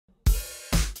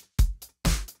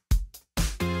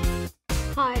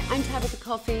Hi, I'm Tabatha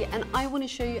Coffey and I want to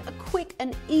show you a quick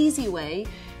and easy way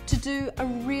to do a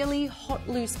really hot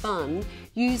loose bun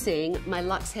using my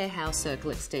Luxhair HOW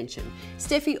Circle extension.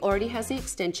 Steffi already has the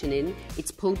extension in,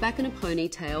 it's pulled back in a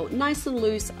ponytail, nice and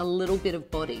loose, a little bit of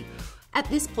body. At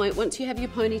this point, once you have your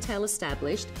ponytail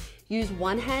established, use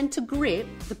one hand to grip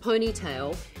the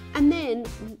ponytail and then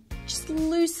just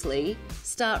loosely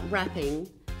start wrapping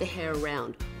the hair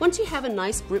around. Once you have a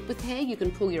nice grip with hair, you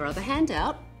can pull your other hand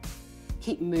out,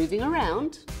 keep moving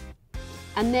around,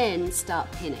 and then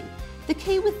start pinning. The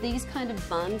key with these kind of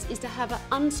buns is to have it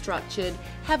unstructured,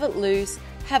 have it loose,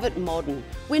 have it modern.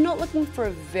 We're not looking for a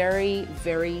very,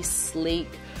 very sleek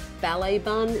ballet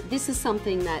bun. This is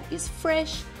something that is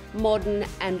fresh, modern,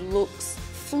 and looks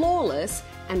flawless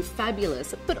and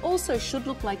fabulous, but also should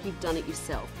look like you've done it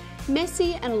yourself.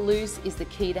 Messy and loose is the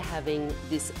key to having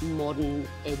this modern,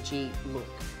 edgy look.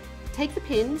 Take the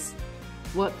pins,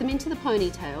 work them into the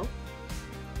ponytail,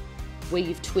 where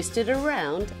you've twisted it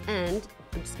around, and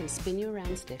I'm just going to spin you around,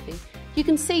 Steffi. You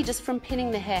can see just from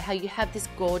pinning the hair how you have this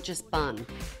gorgeous bun.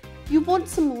 You want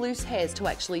some loose hairs to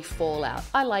actually fall out.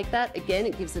 I like that. Again,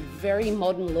 it gives a very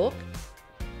modern look.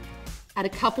 Add a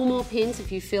couple more pins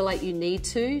if you feel like you need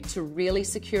to really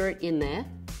secure it in there.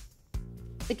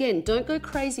 Again, don't go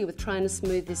crazy with trying to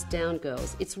smooth this down,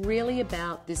 girls. It's really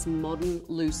about this modern,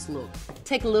 loose look.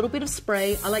 Take a little bit of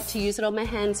spray. I like to use it on my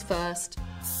hands first.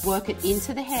 Work it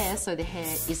into the hair so the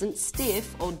hair isn't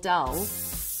stiff or dull.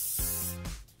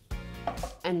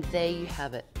 And there you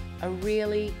have it. A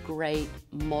really great,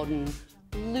 modern,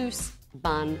 loose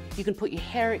bun. You can put your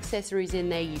hair accessories in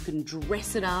there. You can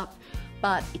dress it up,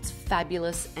 but it's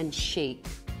fabulous and chic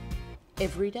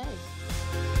every day.